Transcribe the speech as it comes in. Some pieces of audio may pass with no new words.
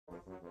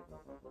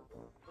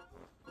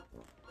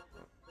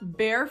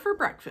Bear for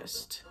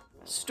Breakfast.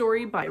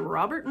 Story by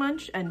Robert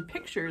Munch and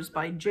pictures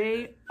by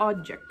J.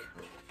 Odjick.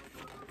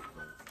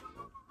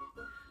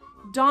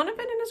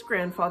 Donovan and his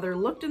grandfather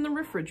looked in the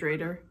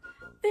refrigerator.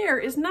 "There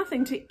is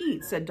nothing to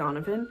eat," said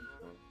Donovan.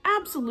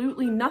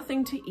 "Absolutely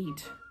nothing to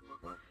eat."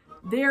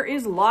 "There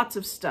is lots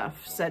of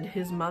stuff," said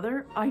his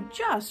mother. "I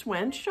just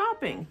went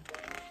shopping."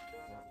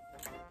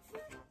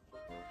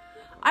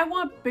 "I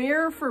want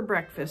bear for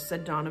breakfast,"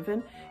 said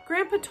Donovan.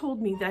 "Grandpa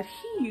told me that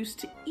he used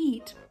to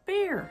eat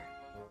bear."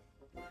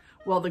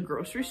 "Well, the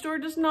grocery store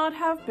does not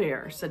have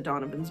bear," said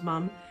Donovan's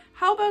mom.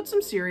 "How about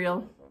some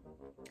cereal?"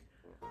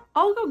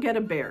 "I'll go get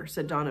a bear,"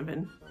 said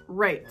Donovan.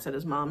 "Right," said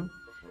his mom.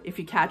 "If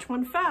you catch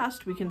one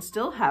fast, we can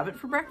still have it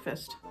for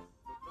breakfast."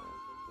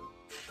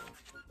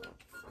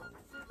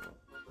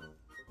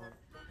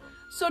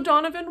 So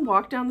Donovan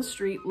walked down the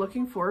street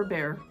looking for a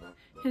bear.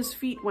 His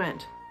feet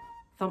went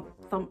thump,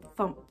 thump,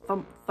 thump,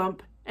 thump,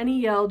 thump, and he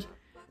yelled,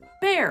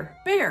 "Bear,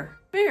 bear,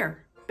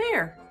 bear,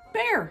 bear,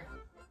 bear."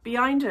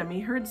 Behind him,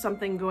 he heard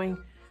something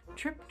going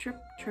trip, trip,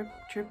 trip,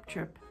 trip,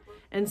 trip,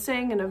 and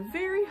saying in a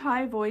very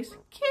high voice,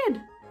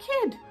 "Kid,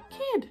 kid,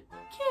 kid,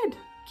 kid,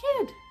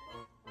 kid."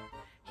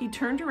 He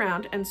turned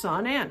around and saw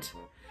an ant.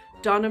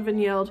 Donovan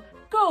yelled,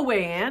 "Go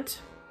away,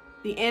 ant."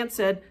 The ant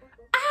said,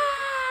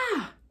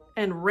 "Ah!"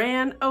 and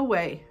ran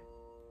away.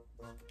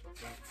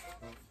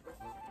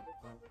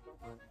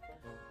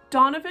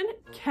 Donovan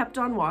kept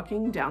on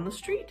walking down the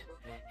street.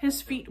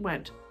 His feet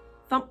went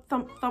thump,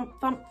 thump, thump,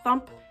 thump,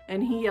 thump,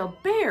 and he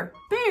yelled, "Bear,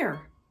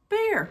 bear,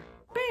 bear,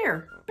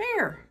 bear,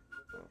 bear."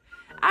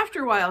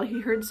 After a while,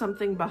 he heard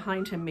something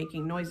behind him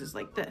making noises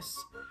like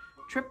this,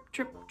 trip,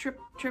 trip, trip,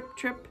 trip,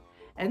 trip,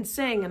 and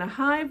saying in a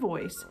high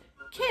voice,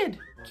 "Kid,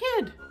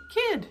 kid,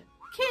 kid,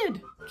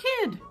 kid,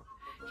 kid."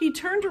 He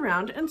turned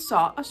around and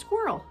saw a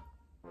squirrel.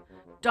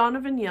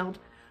 Donovan yelled,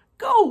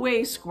 "Go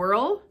away,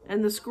 squirrel,"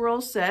 and the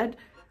squirrel said,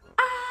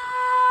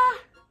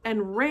 "Ah!"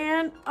 and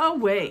ran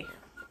away.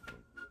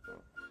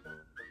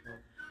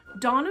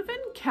 Donovan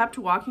kept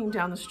walking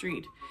down the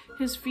street.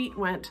 His feet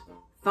went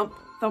thump,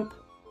 thump,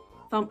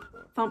 thump,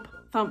 thump,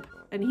 thump,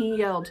 and he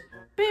yelled,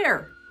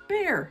 "Bear,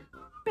 bear,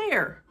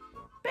 bear,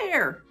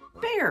 bear,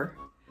 bear."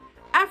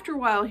 After a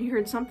while, he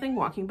heard something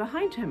walking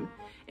behind him.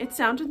 It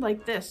sounded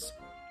like this,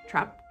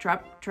 trap,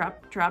 trap,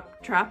 trap,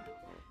 trap, trap.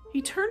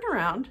 He turned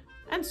around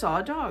and saw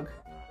a dog.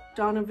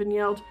 Donovan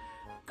yelled,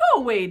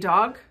 "Go away,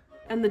 dog,"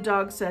 and the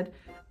dog said,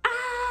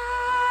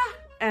 "Ah!"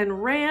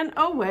 and ran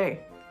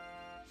away.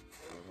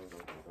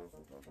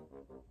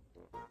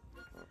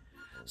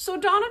 So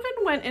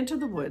Donovan went into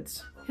the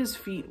woods. His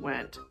feet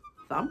went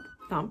thump,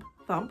 thump,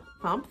 thump,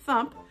 thump,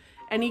 thump,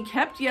 and he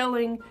kept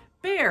yelling,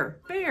 "Bear,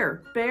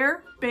 bear,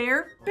 bear,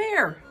 bear,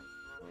 bear."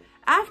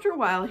 After a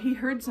while, he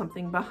heard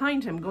something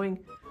behind him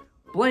going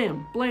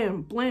blam,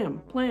 blam, blam,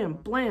 blam,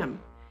 blam,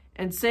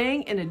 and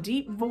saying in a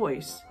deep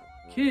voice,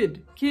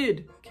 "Kid,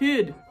 kid,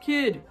 kid,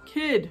 kid,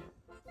 kid."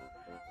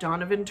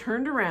 Donovan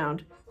turned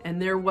around, and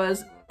there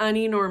was an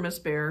enormous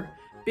bear,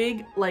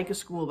 big like a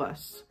school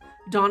bus.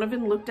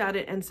 Donovan looked at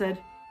it and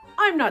said,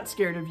 "I'm not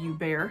scared of you,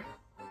 bear."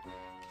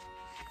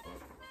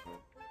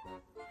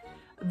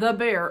 The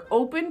bear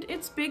opened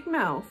its big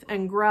mouth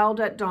and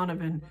growled at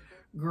Donovan.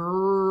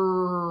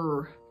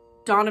 Grrr.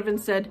 Donovan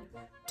said,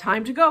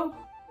 "Time to go,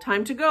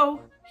 time to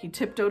go." He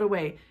tiptoed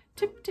away,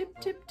 tip, tip,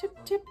 tip,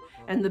 tip, tip,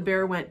 and the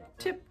bear went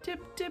tip,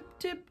 tip, tip,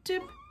 tip,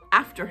 tip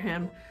after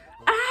him.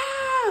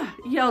 "Ah!"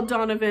 yelled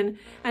Donovan,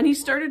 and he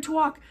started to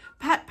walk,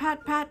 pat,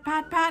 pat, pat,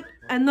 pat, pat,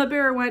 and the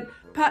bear went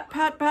pat,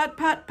 pat, pat,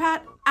 pat,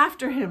 pat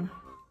after him.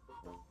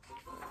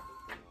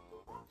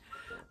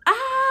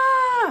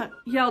 "Ah!"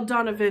 yelled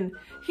Donovan.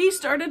 He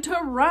started to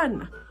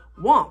run.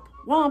 Womp,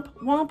 womp,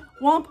 womp,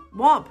 womp,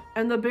 womp,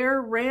 and the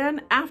bear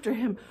ran after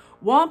him.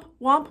 Womp,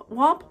 womp,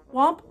 womp,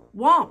 womp,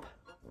 womp.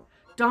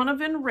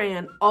 Donovan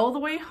ran all the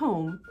way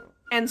home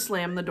and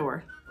slammed the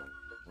door.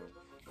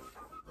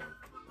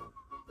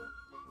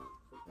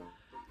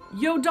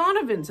 "Yo,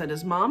 Donovan," said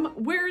his mom,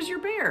 "where is your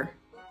bear?"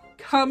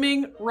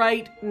 "Coming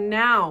right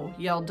now,"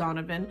 yelled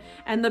Donovan,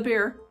 and the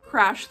bear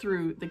crashed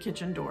through the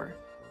kitchen door.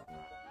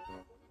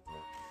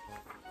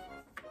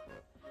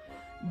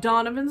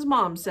 Donovan's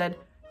mom said,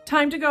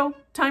 "Time to go,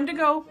 time to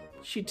go."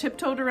 She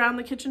tiptoed around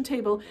the kitchen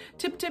table,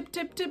 tip, tip,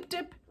 tip, tip,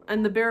 tip,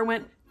 and the bear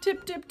went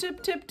tip, tip,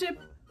 tip, tip,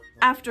 tip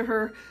after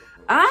her.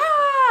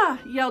 "Ah!"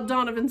 yelled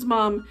Donovan's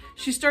mom.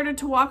 She started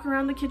to walk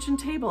around the kitchen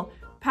table,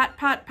 pat,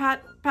 pat,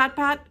 pat, pat,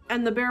 pat,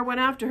 and the bear went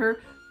after her,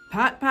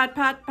 pat, pat,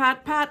 pat,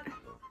 pat, pat.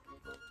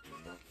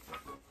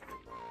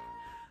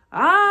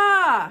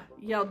 "Ah!"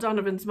 yelled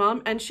Donovan's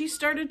mom, and she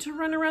started to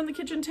run around the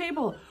kitchen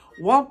table,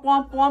 womp,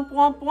 womp, womp,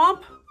 womp,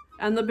 womp,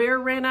 and the bear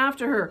ran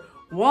after her,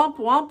 womp,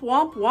 womp,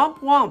 womp, womp,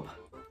 womp.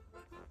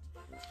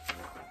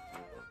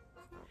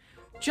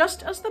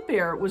 Just as the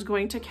bear was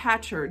going to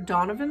catch her,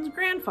 Donovan's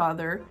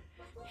grandfather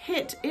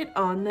hit it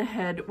on the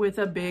head with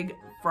a big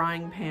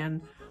frying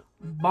pan.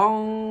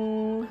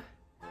 Bong!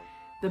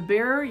 The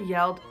bear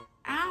yelled,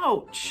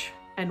 "Ouch!"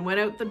 and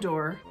went out the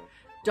door.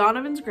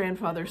 Donovan's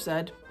grandfather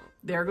said,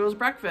 "There goes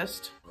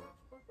breakfast."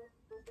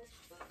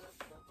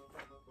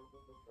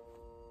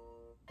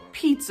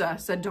 pizza,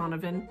 said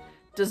Donovan,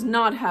 does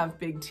not have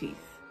big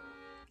teeth.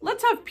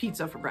 Let's have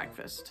pizza for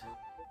breakfast.